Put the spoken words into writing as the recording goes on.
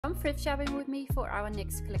Come thrift shopping with me for our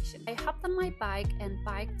next collection. I hopped on my bike and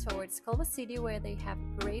biked towards Culver City where they have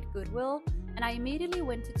great Goodwill, and I immediately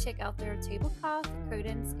went to check out their tablecloth,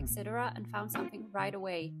 curtains, etc. and found something right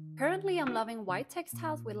away. Currently I'm loving white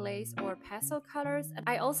textiles with lace or pastel colors, and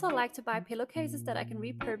I also like to buy pillowcases that I can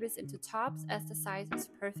repurpose into tops as the size is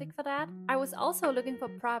perfect for that. I was also looking for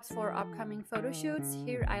props for upcoming photo shoots.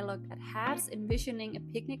 Here I looked at hats, envisioning a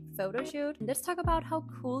picnic photo shoot. And let's talk about how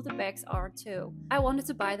cool the bags are too. I wanted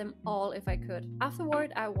to buy them all if I could.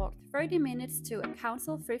 Afterward I walked 30 minutes to a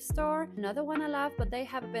council thrift store, another one I love, but they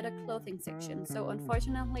have a better clothing section, so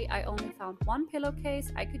unfortunately I only found one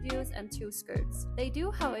pillowcase I could use and 2 skirts. They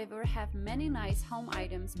do however have many nice home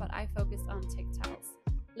items, but I focused on textiles.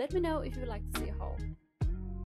 Let me know if you would like to see a haul.